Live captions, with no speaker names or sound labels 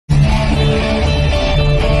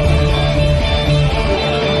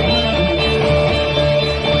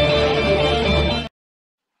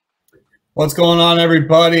What's going on,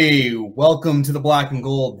 everybody? Welcome to the Black and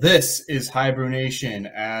Gold. This is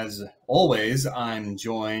HiBruiNation. As always, I'm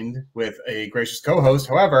joined with a gracious co-host.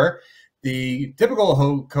 However, the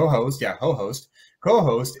typical co-host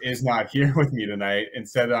is not here with me tonight.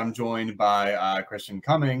 Instead, I'm joined by Christian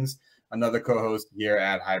Cummings, another co-host here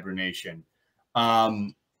at HiBruiNation.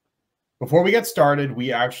 Before we get started,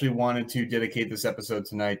 we actually wanted to dedicate this episode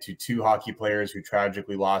tonight to two hockey players who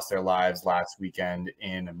tragically lost their lives last weekend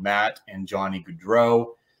in Matt and Johnny Gaudreau.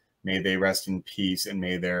 May they rest in peace and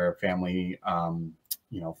may their family,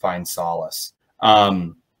 find solace.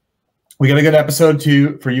 We got a good episode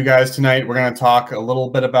for you guys tonight. We're going to talk a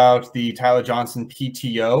little bit about the Tyler Johnson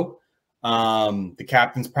PTO, the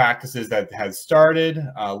captain's practices that has started,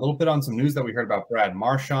 a little bit on some news that we heard about Brad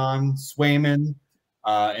Marchand, Swayman,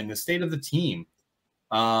 and the state of the team.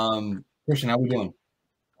 Christian, how we doing?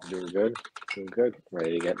 Doing good.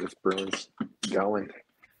 Ready to get this Bruins going.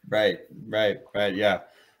 Right, yeah.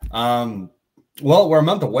 Well, we're a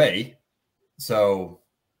month away, so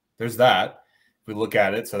there's that. If we look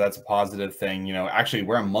at it, so that's a positive thing. Actually,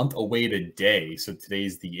 we're a month away today, so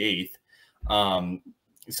today's the 8th.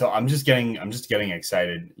 So I'm just getting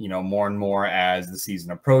excited, more and more as the season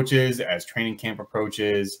approaches, as training camp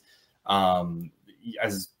approaches.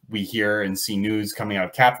 As we hear and see news coming out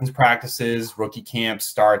of captain's practices, rookie camp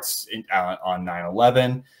starts on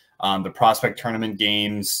 9/11. The prospect tournament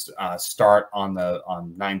games start on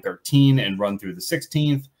 9/13 and run through the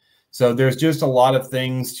 16th. So there's just a lot of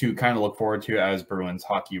things to kind of look forward to as Bruins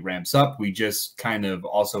hockey ramps up. We just kind of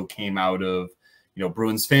also came out of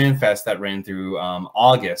Bruins Fan Fest that ran through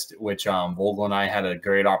August, which Vogel and I had a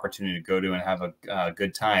great opportunity to go to and have a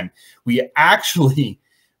good time. We actually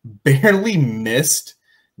barely missed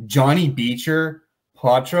Johnny Beecher,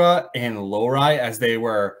 Poitras, and Lohrei as they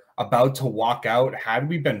were about to walk out. Had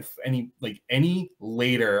we been any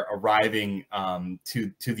later arriving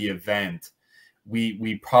to the event,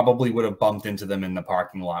 we probably would have bumped into them in the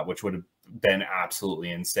parking lot, which would have been absolutely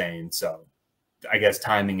insane. So I guess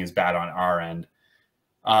timing is bad on our end.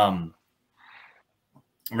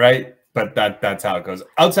 Right? But that's how it goes.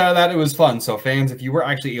 Outside of that, it was fun. So fans, if you were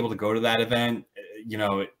actually able to go to that event, you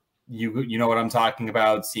know what I'm talking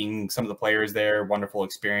about. Seeing some of the players there, wonderful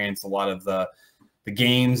experience. A lot of the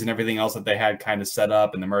games and everything else that they had kind of set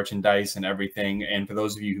up, and the merchandise and everything. And for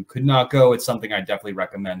those of you who could not go, it's something I definitely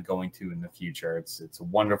recommend going to in the future. It's a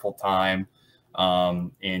wonderful time,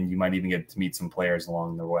 and you might even get to meet some players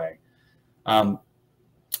along the way.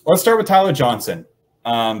 Let's start with Tyler Johnson,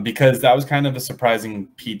 because that was kind of a surprising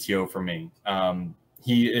PTO for me.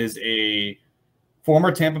 He is a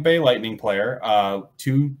former Tampa Bay Lightning player,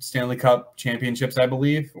 2 Stanley Cup championships, I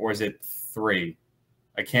believe, or is it 3?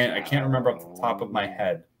 I can't remember off the top of my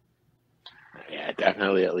head. Yeah,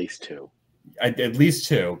 definitely at least 2. At least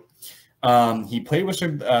 2. He played with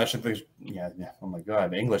oh my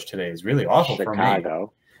God, English today is really awful for me.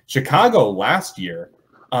 Chicago last year,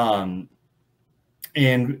 and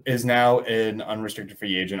is now an unrestricted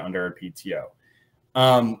free agent under a PTO.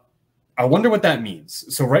 I wonder what that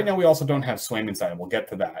means. So right now we also don't have Swayman signed. We'll get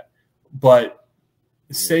to that. But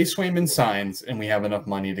say Swayman signs and we have enough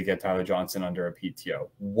money to get Tyler Johnson under a PTO.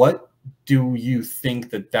 What do you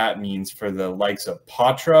think that means for the likes of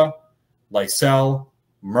Poitras, Lysell,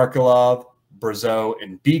 Merkulov, Brazeau,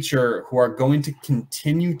 and Beecher, who are going to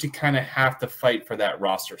continue to kind of have to fight for that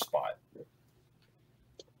roster spot?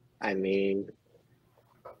 I mean,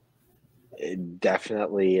 it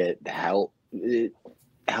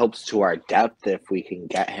helps to our depth if we can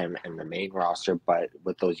get him in the main roster, but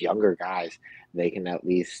with those younger guys, they can at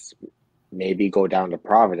least maybe go down to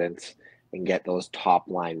Providence and get those top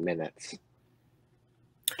line minutes,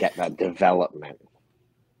 get that development.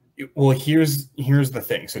 Well, here's the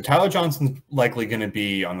thing. So Tyler Johnson's likely going to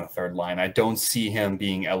be on the 3rd line. I don't see him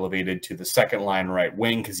being elevated to the 2nd line right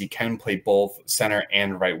wing because he can play both center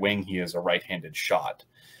and right wing. He is a right-handed shot.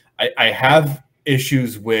 I have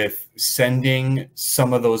issues with sending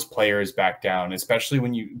some of those players back down, especially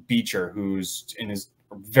when Beecher, who's in his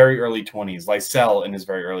very early 20s, Lysell in his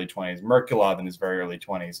very early 20s, Merkulov in his very early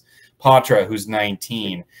 20s, Poitras, who's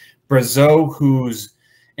 19, Brazeau, who's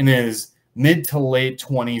in his mid to late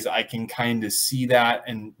 20s. I can kind of see that,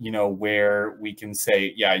 and where we can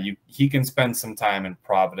say, yeah, he can spend some time in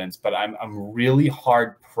Providence, but I'm really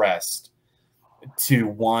hard pressed to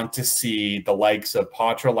want to see the likes of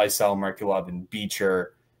Poitras, Lysell, Merkulov, and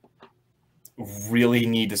Beecher really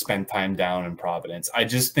need to spend time down in Providence. I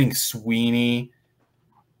just think Sweeney,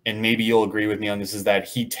 and maybe you'll agree with me on this, is that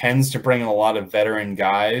he tends to bring in a lot of veteran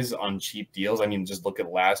guys on cheap deals. I mean, just look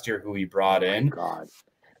at last year who he brought in. God.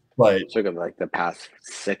 But took him like the past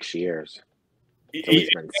 6 years.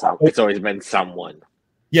 It's always been someone.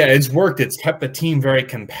 Yeah, it's worked. It's kept the team very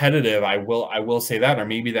competitive. I will say that, or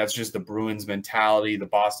maybe that's just the Bruins mentality, the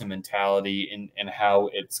Boston mentality, and how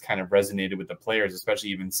it's kind of resonated with the players, especially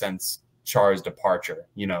even since Char's departure.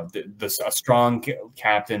 You know, a strong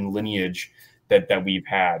captain lineage that we've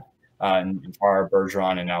had in Char,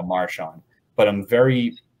 Bergeron, and now Marchand. But I'm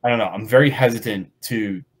very hesitant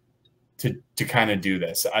to kind of do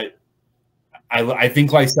this. I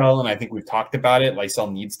think Lysell, and I think we've talked about it, Lysell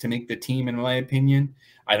needs to make the team, in my opinion.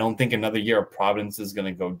 I don't think another year of Providence is going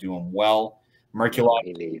to go do him well. Merkulov,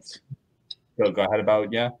 he needs. Go ahead about,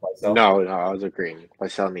 Lysell? No, I was agreeing.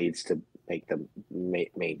 Lysell needs to make the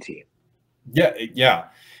main team. Yeah.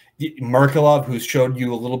 Merkulov, who showed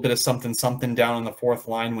you a little bit of something down on the fourth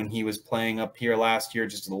line when he was playing up here last year,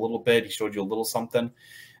 just a little bit. He showed you a little something.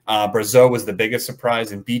 Brazeau was the biggest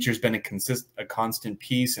surprise, and Beecher's been a constant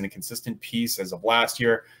piece and a consistent piece as of last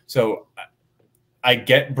year. So I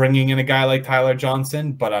get bringing in a guy like Tyler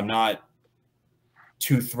Johnson, but I'm not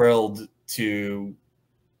too thrilled to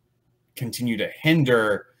continue to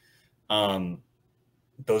hinder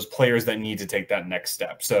those players that need to take that next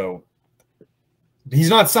step. So he's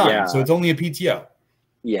not signed, so it's only a PTO.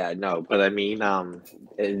 Yeah, no, but I mean,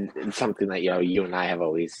 it's something that you and I have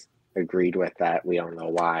always agreed with, that we don't know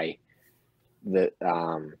why the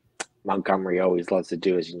Montgomery always loves to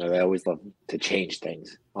do is they always love to change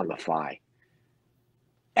things on the fly.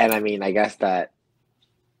 And I mean, I guess that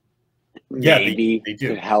maybe they do.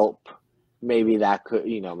 Could help. Maybe that could,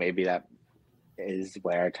 maybe that is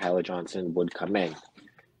where Tyler Johnson would come in,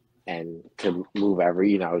 and to move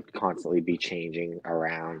constantly be changing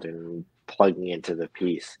around and plugging into the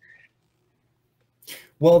piece.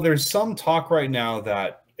 Well, there's some talk right now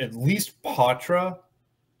that at least Patra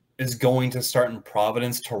is going to start in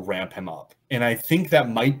Providence to ramp him up. And I think that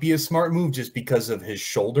might be a smart move just because of his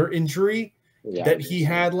shoulder injury that he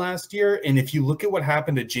had last year. And if you look at what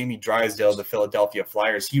happened to Jamie Drysdale, the Philadelphia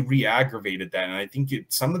Flyers, he re-aggravated that. And I think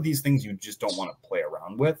some of these things you just don't want to play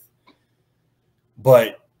around with.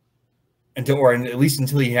 But at least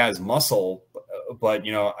until he has muscle. But,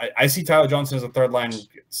 I see Tyler Johnson as a third-line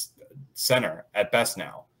center at best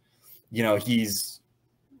now.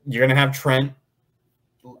 You're going to have Trent,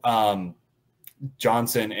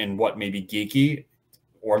 Johnson, and maybe Geeky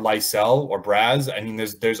or Lysell or Braz. I mean,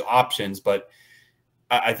 there's options, but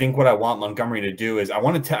I think what I want Montgomery to do is I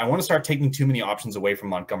want to start taking too many options away from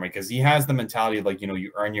Montgomery, because he has the mentality of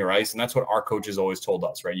you earn your ice, and that's what our coaches always told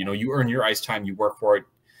us, right? You earn your ice time, you work for it.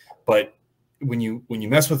 But when you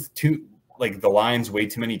mess with the lines way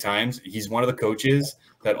too many times, he's one of the coaches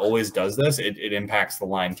that always does this. It impacts the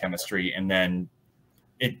line chemistry, and then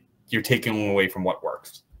you're taking away from what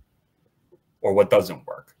works or what doesn't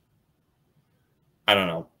work. I don't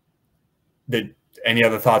know. Any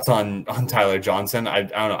other thoughts on Tyler Johnson? I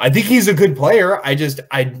don't know. I think he's a good player.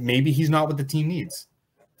 Maybe he's not what the team needs.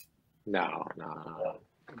 No.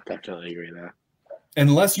 Definitely agree with that.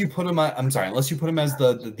 Unless you put him as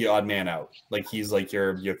the odd man out. Like he's like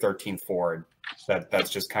your 13th forward. That's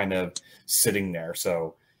just kind of sitting there.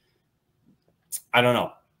 So I don't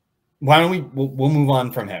know. Why don't we'll move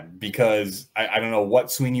on from him, because I don't know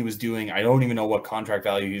what Sweeney was doing. I don't even know what contract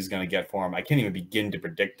value he's going to get for him. I can't even begin to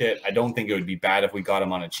predict it. I don't think it would be bad if we got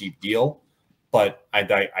him on a cheap deal, but I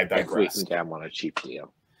digress. If we can get him on a cheap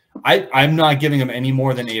deal. I'm not giving him any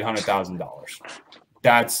more than $800,000.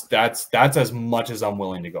 That's as much as I'm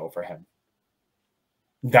willing to go for him.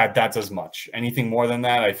 That's as much. Anything more than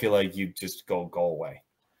that, I feel like you just go away.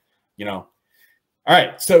 All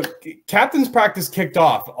right, so captain's practice kicked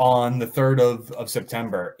off on the 3rd of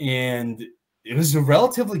September, and it was a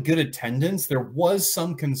relatively good attendance. There was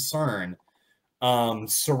some concern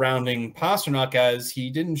surrounding Pastrnak, as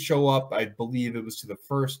he didn't show up. I believe it was to the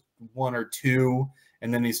first one or two,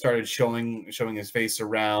 and then he started showing his face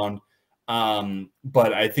around.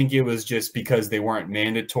 But I think it was just because they weren't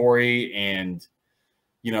mandatory, and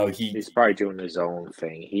he's probably doing his own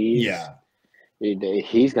thing.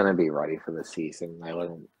 He's going to be ready for the season.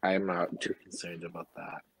 I'm not too concerned about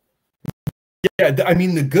that. Yeah, I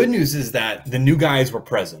mean, the good news is that the new guys were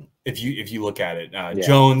present. If you look at it,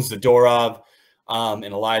 Jones, Zadorov, and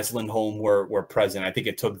Elias Lindholm were present. I think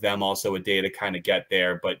it took them also a day to kind of get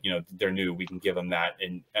there, but they're new. We can give them that,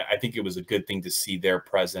 and I think it was a good thing to see their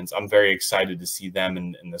presence. I'm very excited to see them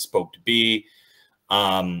in the spoke to be.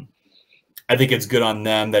 I think it's good on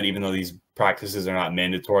them that even though these practices are not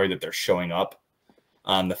mandatory, that they're showing up.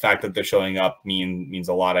 The fact that they're showing up means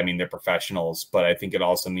a lot. I mean, they're professionals, but I think it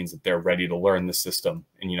also means that they're ready to learn the system,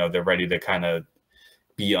 and they're ready to kind of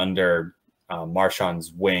be under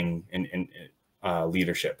Marchand's wing and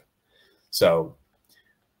leadership. So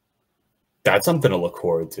that's something to look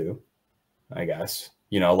forward to, I guess.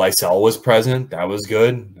 Lysell was present. That was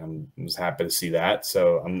good. I was happy to see that.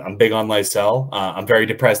 So I'm big on Lysell. I'm very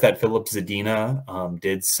depressed that Philip Zadina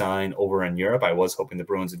did sign over in Europe. I was hoping the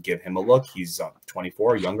Bruins would give him a look. He's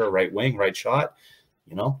 24, younger, right wing, right shot.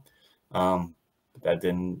 That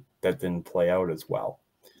didn't play out as well.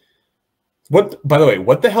 By the way,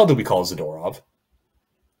 what the hell do we call Zadorov?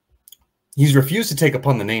 He's refused to take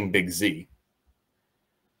upon the name Big Z.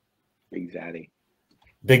 Big Zaddy.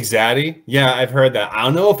 Big Zaddy? Yeah, I've heard that. I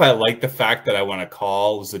don't know if I like the fact that I want to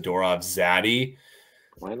call Zadorov Zaddy.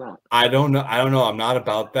 Why not? I don't know. I'm not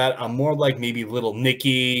about that. I'm more like maybe Little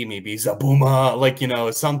Nicky, maybe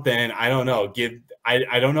Zabuma, something. I don't know.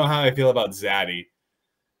 I don't know how I feel about Zaddy.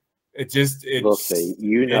 We'll see.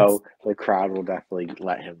 The crowd will definitely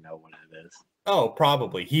let him know what it is. Oh,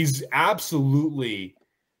 probably. He's absolutely,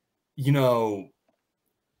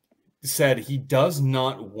 said he does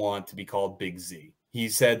not want to be called Big Z. He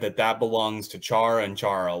said that belongs to Chara and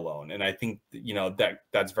Chara alone. And I think,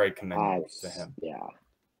 that's very commendable to him. Yeah.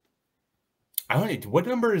 I don't know. What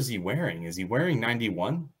number is he wearing? Is he wearing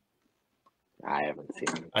 91? I haven't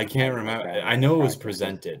seen him. I can't remember. I know it was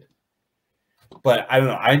presented. But I don't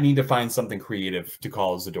know. I need to find something creative to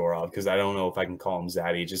call Zadorov because I don't know if I can call him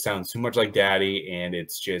Zaddy. It just sounds too much like Daddy, and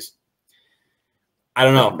it's just I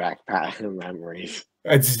don't know. Backpack memories.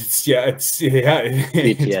 It's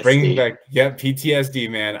bringing back PTSD,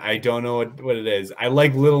 man. I don't know what it is. I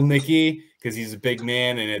like Little Nicky because he's a big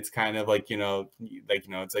man, and it's kind of like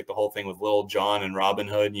it's like the whole thing with Little John and Robin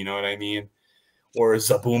Hood. You know what I mean? Or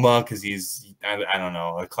Zabuma because he's I don't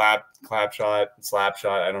know, a clap shot, slap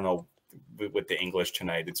shot. I don't know. With the English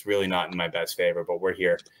tonight, it's really not in my best favor, but we're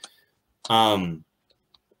here.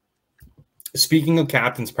 Speaking of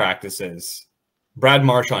captain's practices, Brad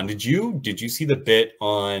Marchand, did you see the bit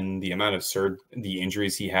on the amount of the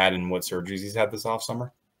injuries he had and what surgeries he's had this off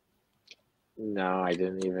summer? No, I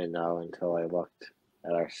didn't even know until I looked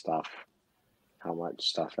at our stuff, how much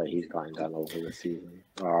stuff that he's gotten done over the season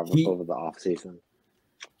or over the off season.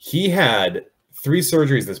 He had 3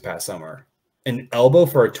 surgeries this past summer. An elbow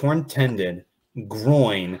for a torn tendon,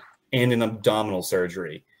 groin, and an abdominal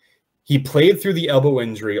surgery. He played through the elbow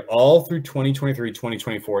injury all through 2023,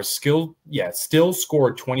 2024. Still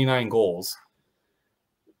scored 29 goals.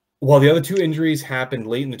 While the other 2 injuries happened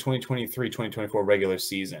late in the 2023, 2024 regular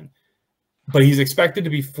season. But he's expected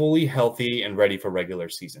to be fully healthy and ready for regular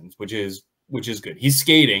seasons, which is good. He's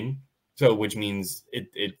skating, which means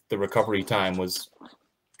the recovery time was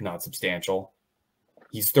not substantial.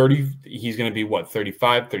 He's 30. He's going to be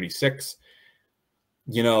 35, 36.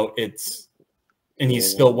 And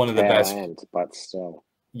he's still one of the best. But still.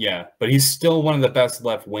 Yeah, but he's still one of the best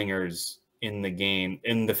left wingers in the game.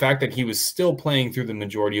 And the fact that he was still playing through the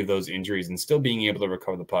majority of those injuries and still being able to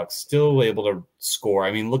recover the puck, still able to score.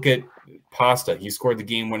 I mean, look at Pasta. He scored the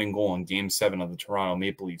game-winning goal in Game 7 of the Toronto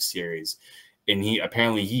Maple Leafs series. And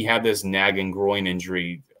he had this nagging groin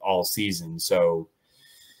injury all season. So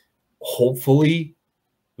hopefully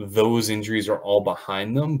those injuries are all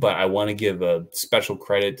behind them, but I want to give a special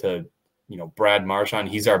credit to, Brad Marchand.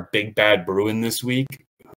 He's our big bad Bruin this week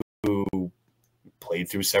who played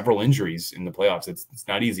through several injuries in the playoffs. It's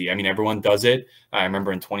not easy. I mean, everyone does it. I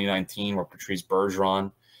remember in 2019 where Patrice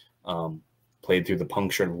Bergeron played through the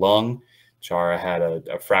punctured lung. Chara had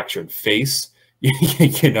a fractured face.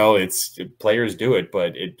 It's players do it,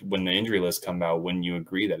 but when the injury list come out, when you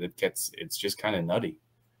agree that it's just kind of nutty.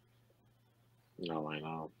 No, I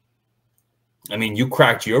know. I mean, you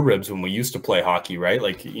cracked your ribs when we used to play hockey, right?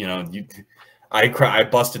 Like, I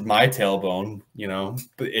busted my tailbone,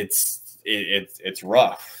 but it's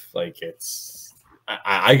rough. Like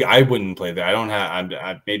I wouldn't play that. I don't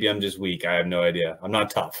have, maybe I'm just weak. I have no idea. I'm not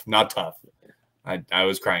tough. I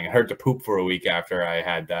was crying. I hurt to poop for a week after I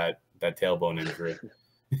had that tailbone injury.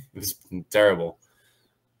 It was terrible.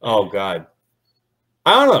 Oh God.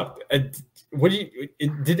 I don't know. What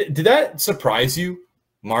did that surprise you,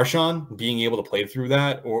 Marchand, being able to play through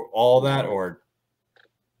that or all that, or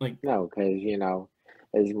like? No, because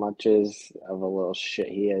as much as of a little shit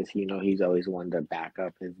he is, he's always wanted to back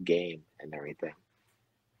up his game and everything.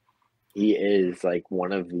 He is like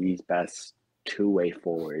one of these best two-way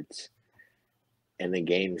forwards in the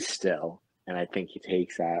game still, and I think he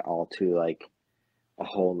takes that all to like a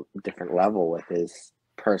whole different level with his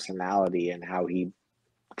personality and how he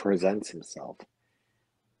presents himself.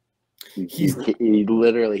 He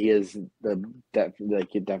literally is the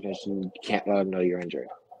definition. You can't let him know you're injured.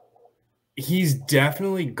 He's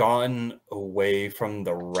definitely gotten away from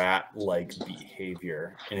the rat-like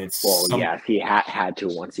behavior, and it's yes, he had to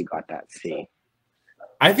once he got that C.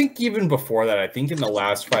 I think even before that, I think in the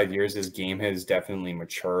last 5 years, his game has definitely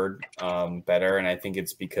matured better. And I think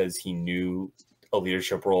it's because he knew a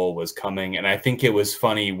leadership role was coming. And I think it was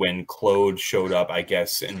funny when Claude showed up, I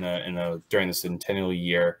guess, during the centennial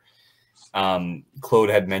year. Claude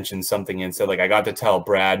had mentioned something and said, like, I got to tell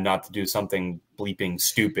Brad not to do something bleeping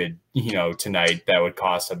stupid, tonight that would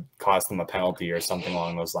cost them a penalty or something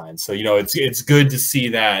along those lines. So, it's good to see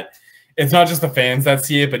that it's not just the fans that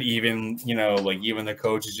see it, but even, even the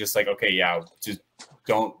coach is just like, okay, yeah, just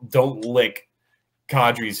don't lick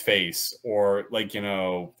Kadri's face, or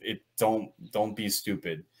don't be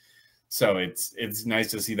stupid. So it's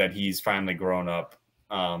nice to see that he's finally grown up.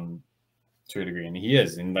 To a degree, and he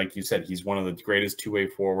is, and like you said, he's one of the greatest two-way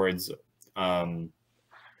forwards on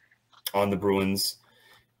the Bruins.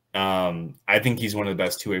 I think he's one of the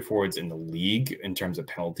best two-way forwards in the league in terms of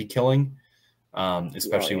penalty killing,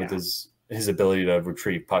 especially with his ability to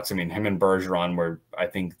retrieve pucks. I mean, him and Bergeron were, I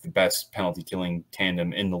think, the best penalty killing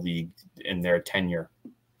tandem in the league in their tenure,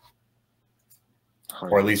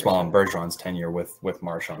 100%. Or at least while on Bergeron's tenure with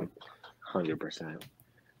Marchand. 100%.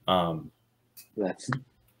 That's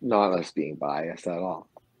not us being biased at all.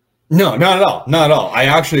 No, not at all. Not at all. I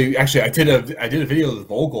actually I did a video with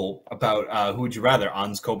Vogel about who would you rather,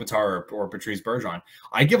 Hans Kopitar or Patrice Bergeron.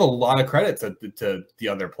 I give a lot of credit to the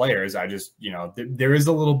other players. I just, there is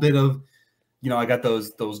a little bit of, I got those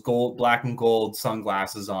black and gold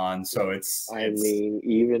sunglasses on, so it's. I mean,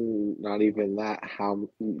 even not even that. How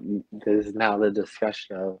there's now the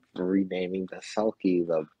discussion of renaming the Selke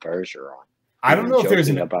the Bergeron. I don't know if there's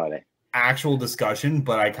about it. Actual discussion,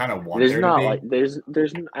 but I kind of want there's there not to be. Like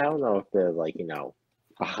there's I don't know if they're like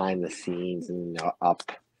behind the scenes and up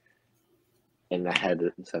in the heads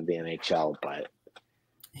of the NHL, but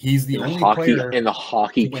he's the only player in the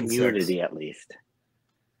hockey community, at least.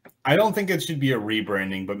 I don't think it should be a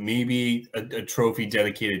rebranding, but maybe a trophy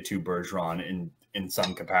dedicated to Bergeron in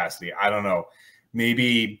some capacity. I don't know.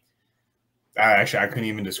 Maybe. Actually, I couldn't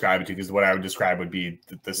even describe it to you, because what I would describe would be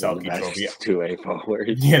the Selke trophy. Two-way forward.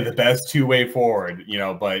 Yeah, the best two-way forward,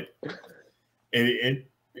 but it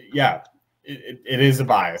is a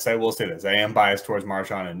bias. I will say this. I am biased towards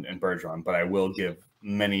Marchand and Bergeron, but I will give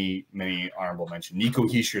many, many honorable mention. Nico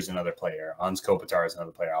Hischier is another player. Hans Kopitar is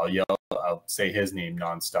another player. I'll say his name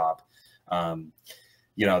nonstop.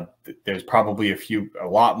 There's probably a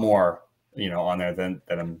lot more, on there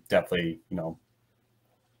that I'm definitely,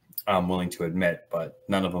 I'm willing to admit, but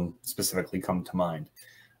none of them specifically come to mind.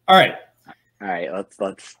 All right.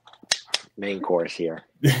 Let's main course here.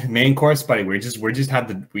 Main course, buddy. We just had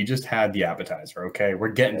the appetizer. Okay, we're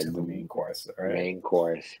getting to the main course. All right. Main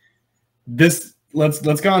course. Let's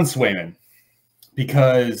go on Swayman,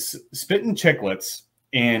 because Spittin' Chicklets,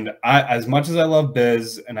 and as much as I love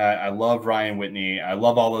Biz and I love Ryan Whitney, I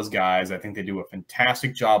love all those guys. I think they do a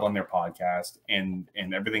fantastic job on their podcast and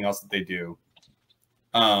everything else that they do.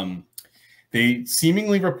 They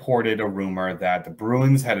seemingly reported a rumor that the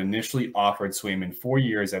Bruins had initially offered Swayman 4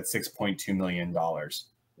 years at $6.2 million.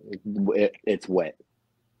 It's Whit.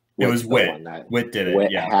 It was Whit. Whit did it.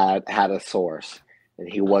 Whit yeah. had a source,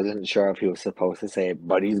 and he wasn't sure if he was supposed to say it,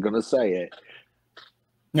 but he's gonna say it.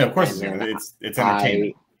 No, of course it's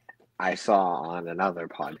entertainment. I saw on another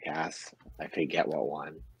podcast, I forget what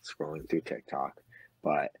one, scrolling through TikTok,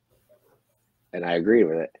 and I agree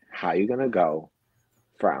with it. How are you gonna go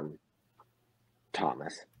from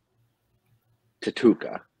Thomas to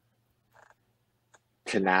Tuukka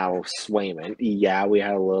to now Swayman? Yeah, we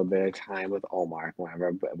had a little bit of time with Omar,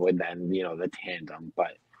 whatever, but then the tandem.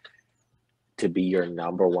 But to be your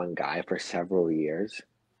number one guy for several years,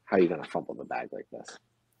 how are you going to fumble the bag like this?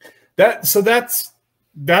 That's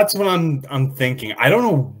what I'm thinking. I don't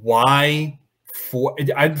know why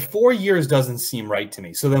 4 years doesn't seem right to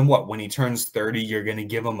me. So then what? When he turns 30, you're going to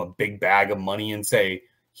give him a big bag of money and say,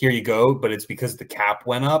 here you go, but it's because the cap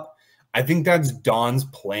went up. I think that's Don's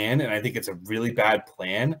plan, and I think it's a really bad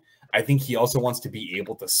plan. I think he also wants to be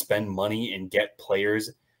able to spend money and get players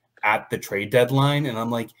at the trade deadline, and I'm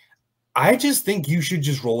like, I just think you should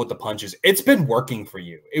just roll with the punches. It's been working for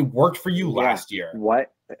you. It worked for you last year.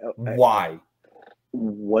 What? Why?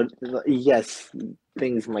 What? Yes,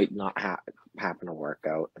 things might not happen to work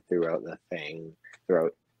out throughout the thing,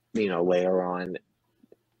 later on,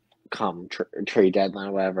 come trade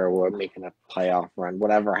deadline, whatever, we're making a playoff run,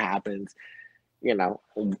 whatever happens, that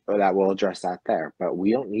we'll address that there. But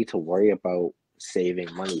we don't need to worry about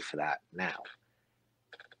saving money for that now.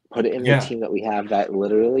 Put it in the team that we have, that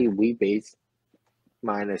literally we base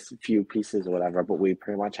minus a few pieces or whatever, but we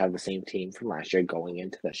pretty much have the same team from last year going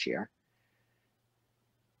into this year.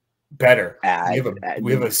 Better. Add,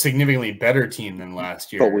 we have a significantly better team than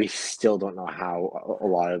last year. But we still don't know how a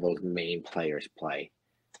lot of those main players play.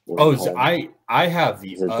 So I have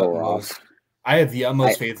the Zadorov.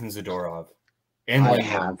 utmost faith in Zadorov and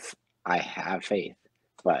I have faith,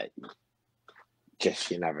 but just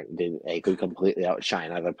they could completely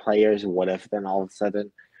outshine other players. What if then all of a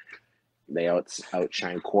sudden they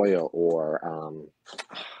outshine Coyle or oh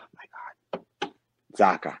my God,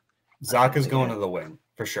 Zaka? Zaka's going to the wing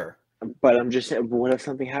for sure. But I'm just saying, what if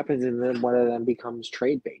something happens and then one of them becomes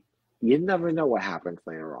trade bait? You never know what happens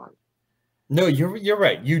later on. No, you're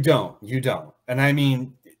right. You don't. And I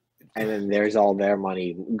mean, and then there's all their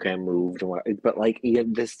money getting moved. But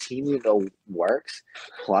this team, works.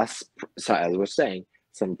 Plus, so as we're saying,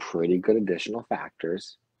 some pretty good additional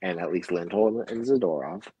factors, and at least Lindholm and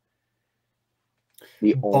Zadorov.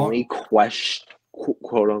 The only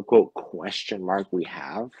quote unquote question mark we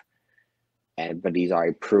have, but he's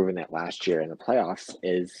already proven it last year in the playoffs,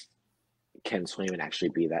 is can Swayman actually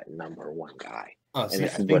be that number one guy?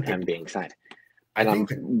 This is with him being signed.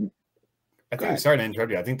 Sorry to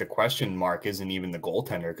interrupt you. I think the question mark isn't even the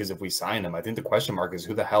goaltender, because if we sign him, I think the question mark is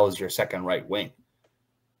who the hell is your second right wing?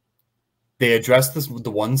 They addressed the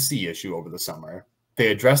 1C issue over the summer.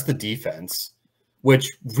 They addressed the defense,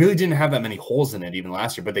 which really didn't have that many holes in it even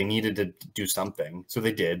last year, but they needed to do something. So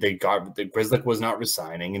they did. The Grzelcyk was not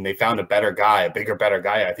resigning, and they found a better guy, a bigger, better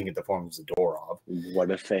guy, I think, in the form of Zadorov.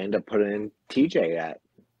 What if they end up putting in TJ at?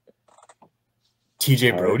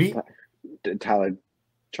 TJ Brody? Tyler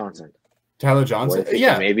Johnson.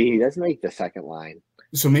 Yeah. Maybe he does make the second line.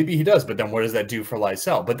 So maybe he does, but then what does that do for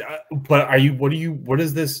Lysell? But what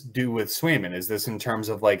does this do with Swayman? Is this in terms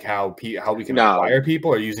of how we can acquire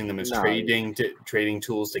people, or using them as trading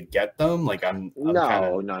tools to get them? I'm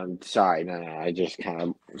sorry. No. I just kind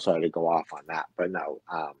of started to go off on that, but no.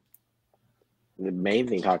 The main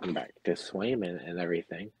thing, talking back to Swayman and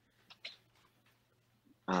everything.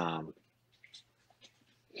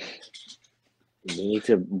 We need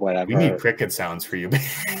to whatever. We need cricket sounds for you.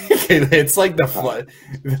 It's like the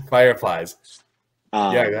fireflies.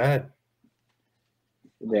 Yeah, go ahead.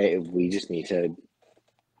 We just need to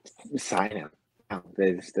sign him.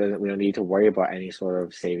 We don't need to worry about any sort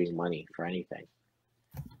of saving money for anything.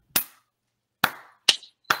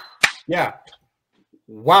 Yeah.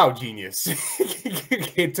 Wow, genius.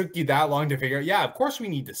 It took you that long to figure out. Yeah, of course we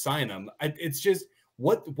need to sign him. It's just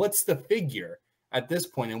what's the figure at this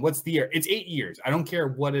point, and what's the year? It's 8 years. I don't care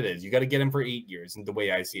what it is. You got to get him for 8 years, and the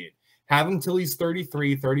way I see it. Have him till he's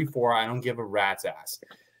 33, 34. I don't give a rat's ass.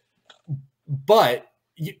 But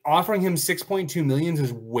offering him $6.2 million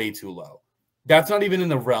is way too low. That's not even in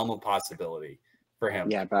the realm of possibility for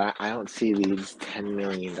him. Yeah, but I don't see these $10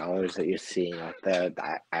 million that you're seeing out there.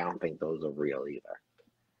 I don't think those are real either.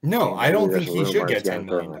 No, I don't think he should get $10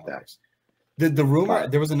 million. The rumor,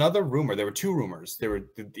 there was another rumor. There were two rumors.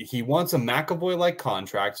 He wants a McAvoy-like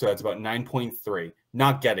contract, so that's about 9.3.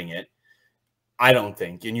 Not getting it, I don't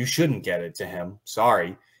think, and you shouldn't get it to him.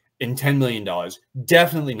 Sorry, in $10 million,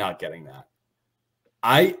 definitely not getting that.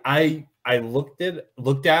 I looked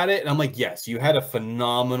at it, and I'm like, yes, you had a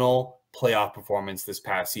phenomenal playoff performance this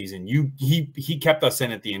past season. He kept us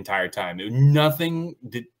in it the entire time.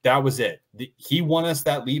 That was it. He won us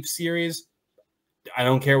that Leafs series. I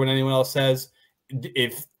don't care what anyone else says.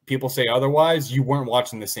 If people say otherwise, you weren't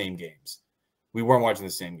watching the same games. We weren't watching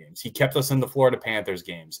the same games. He kept us in the Florida Panthers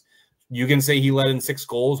games. You can say he let in 6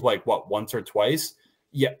 goals, once or twice.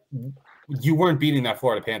 Yeah, you weren't beating that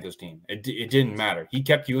Florida Panthers team. It didn't matter. He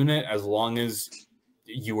kept you in it as long as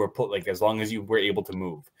you were as long as you were able to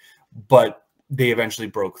move. But they eventually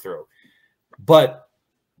broke through. But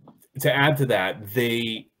to add to that,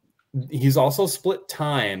 he's also split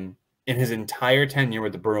time in his entire tenure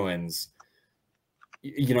with the Bruins.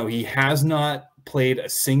 He has not played a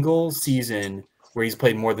single season where he's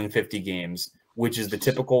played more than 50 games, which is the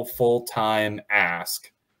typical full-time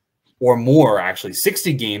ask, or more, actually.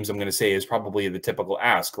 60 games, I'm going to say, is probably the typical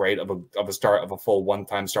ask, right, of a full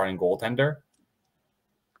one-time starting goaltender.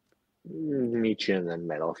 Meet you in the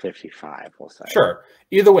middle, 55, we'll say. Sure.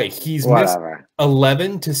 Either way, he's missed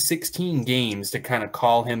 11 to 16 games to kind of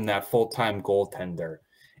call him that full-time goaltender.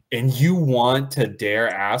 And you want to dare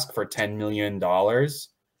ask for $10 million,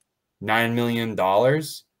 $9 million?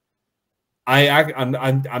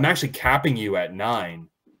 I'm actually capping you at 9.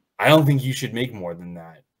 I don't think you should make more than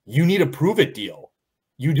that. You need a prove-it deal.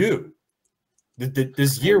 You do.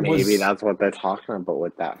 This year maybe that's what they're talking about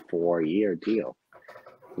with that 4-year deal.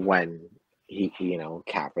 When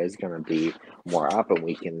cap is going to be more up and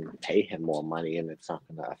we can pay him more money, and it's not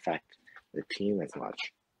going to affect the team as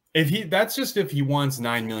much. That's just if he wants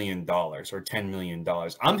 $9 million or $10 million.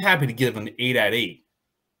 I'm happy to give him 8 at 8.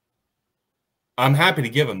 I'm happy to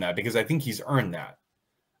give him that because I think he's earned that.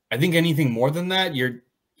 I think anything more than that,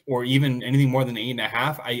 or even anything more than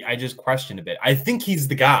 8.5, I just question a bit. I think he's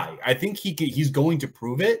the guy. I think he's going to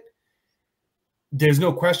prove it. There's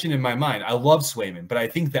no question in my mind. I love Swayman, but I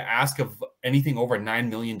think the ask of anything over $9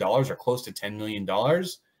 million or close to $10 million,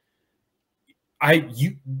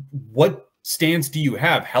 what stance do you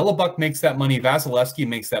have? Hellebuck makes that money. Vasilevsky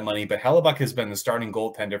makes that money, but Hellebuck has been the starting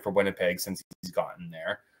goaltender for Winnipeg since he's gotten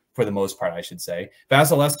there, for the most part, I should say.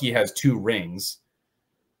 Vasilevsky has 2 rings.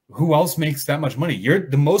 Who else makes that much money?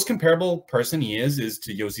 The most comparable person he is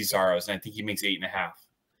to Josi Saros, and I think he makes 8.5.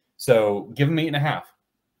 So give him 8.5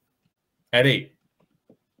 at 8.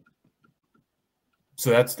 So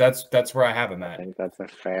that's where I have him at. I think that's a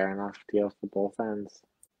fair enough deal for both ends.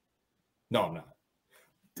 No, I'm not.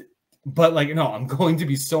 But I'm going to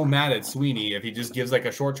be so mad at Sweeney if he just gives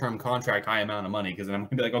a short-term contract, high amount of money, because then I'm going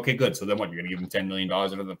to be like, okay, good. So then what? You're going to give him $10 million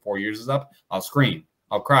after the 4 years is up? I'll scream.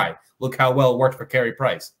 I'll cry. Look how well it worked for Carey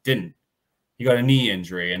Price. Didn't. He got a knee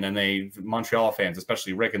injury, and then Montreal fans,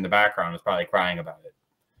 especially Rick in the background, is probably crying about it.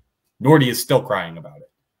 Nordy is still crying about it.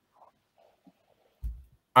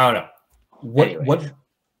 I don't know.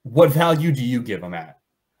 What value do you give him at?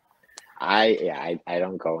 I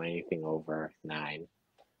don't go anything over 9.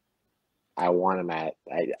 I want him at.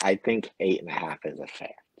 I think 8.5 is a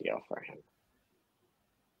fair deal for him.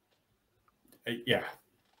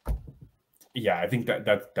 Yeah, I think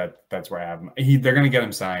that's where I have him. They're going to get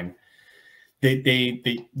him signed.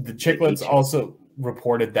 The Chicklets also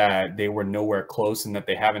reported that they were nowhere close and that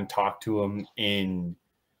they haven't talked to him in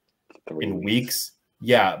weeks.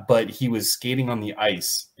 Yeah, but he was skating on the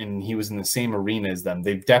ice and he was in the same arena as them.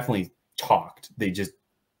 They've definitely talked. They just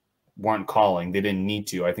weren't calling. They didn't need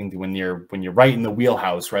to. I think when you're right in the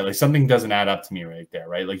wheelhouse, right? Something doesn't add up to me right there,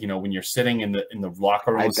 right? When you're sitting in the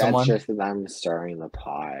locker room with someone. That's just them stirring the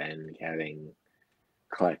pot and getting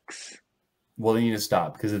clicks. Well, they need to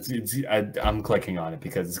stop because I'm clicking on it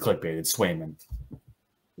because it's clickbait. It's Swayman.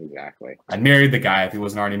 Exactly. I married the guy if he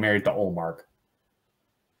wasn't already married to Olmark.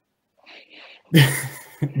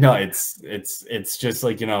 No, it's just it's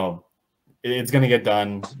going to get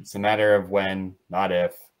done. It's a matter of when, not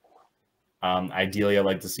if. Ideally, I'd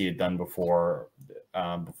like to see it done before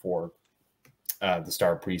the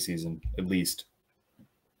start of preseason, at least.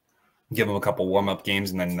 Give him a couple warm-up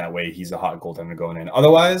games, and then that way he's a hot goaltender going in.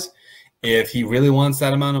 Otherwise, if he really wants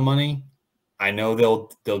that amount of money, I know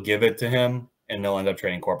they'll give it to him, and they'll end up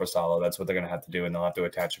trading Korpisalo. That's what they're going to have to do, and they'll have to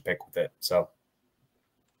attach a pick with it. So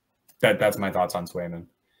that's my thoughts on Swayman.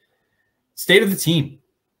 State of the team.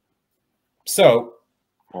 So,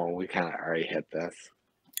 we kind of already hit this.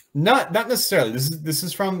 Not necessarily. This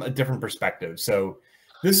is from a different perspective. So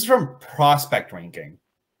this is from prospect ranking.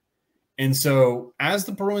 And so as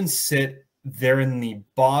the Bruins sit, they're in the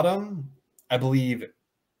bottom, I believe,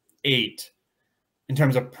 8 in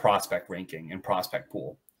terms of prospect ranking and prospect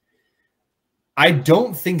pool. I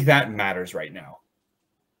don't think that matters right now.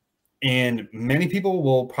 And many people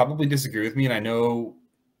will probably disagree with me. And I know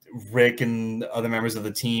Rick and other members of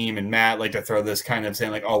the team and Matt like to throw this kind of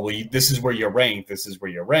saying this is where you're ranked. This is where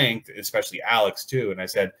you're ranked, especially Alex too. And I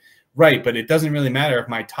said, right, but it doesn't really matter if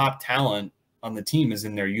my top talent on the team is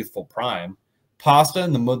in their youthful prime. Pasta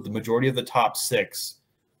and the majority of the top 6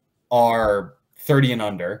 are 30 and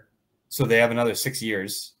under. So they have another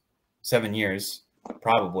 7 years,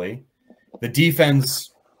 probably. The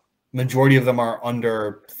defense, majority of them are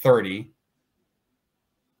under 30.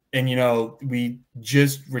 And, we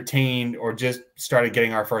just retained or just started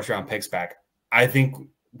getting our first-round picks back. I think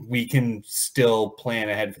we can still plan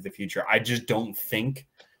ahead for the future. I just don't think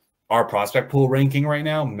our prospect pool ranking right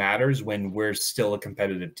now matters when we're still a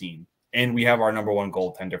competitive team. And we have our number 1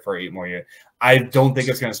 goaltender for 8 more years. I don't think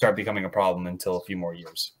it's going to start becoming a problem until a few more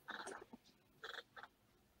years.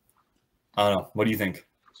 I don't know. What do you think?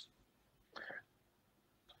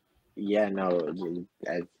 Yeah, no,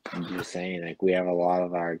 as you're saying, we have a lot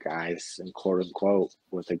of our guys, quote unquote,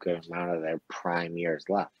 with a good amount of their prime years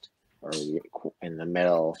left, or in the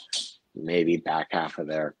middle, maybe back half of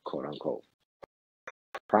their quote unquote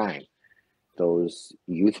prime. Those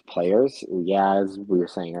youth players, as we were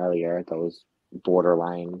saying earlier, those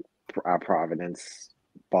borderline Providence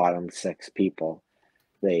bottom 6 people,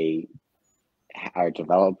 they are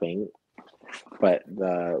developing, but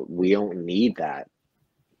we don't need that.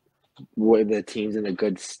 Where the team's in a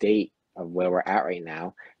good state of where we're at right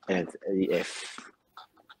now, and if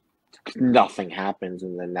nothing happens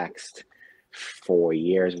in the next 4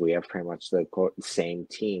 years, we have pretty much the quote same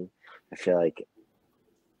team. I feel like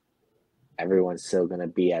everyone's still going to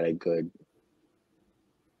be at a good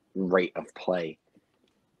rate of play.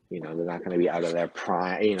 You know, they're not going to be out of their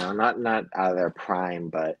prime, you know, not out of their prime,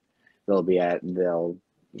 but they'll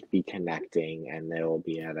be connecting, and they will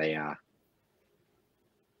be at a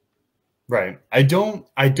right. I don't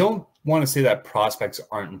want to say that prospects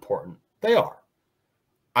aren't important. They are.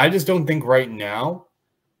 I just don't think right now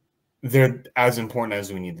they're as important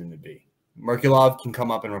as we need them to be. Merkulov can come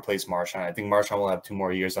up and replace Marchand. I think Marchand will have 2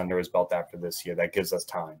 more years under his belt after this year. That gives us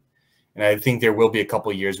time. And I think there will be a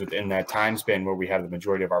couple of years within that time span where we have the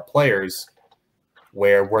majority of our players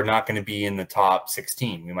where we're not going to be in the top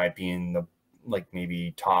 16. We might be in the, like,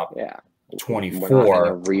 maybe top 24. We're not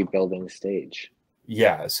in a rebuilding stage.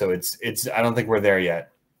 Yeah, so it's I don't think we're there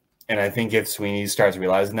yet. And I think if Sweeney starts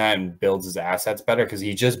realizing that and builds his assets better, because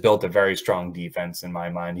he just built a very strong defense in my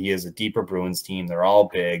mind. He has a deeper Bruins team. They're all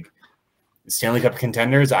big. Stanley Cup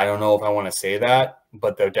contenders, I don't know if I want to say that,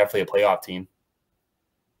 but they're definitely a playoff team.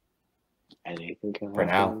 Anything can for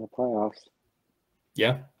happen now in the playoffs.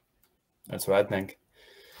 Yeah, that's what I think.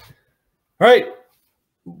 All right,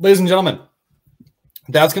 ladies and gentlemen,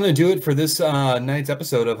 that's going to do it for this night's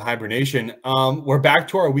episode of HiBruiNation. We're back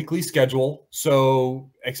to our weekly schedule, so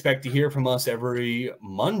expect to hear from us every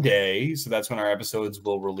Monday. So that's when our episodes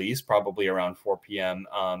will release, probably around 4 p.m.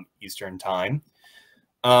 Eastern time.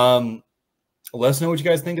 Let us know what you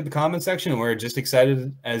guys think in the comment section. We're just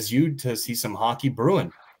excited as you to see some hockey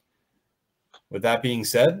brewing. With that being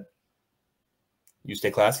said, you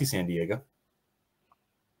stay classy, San Diego.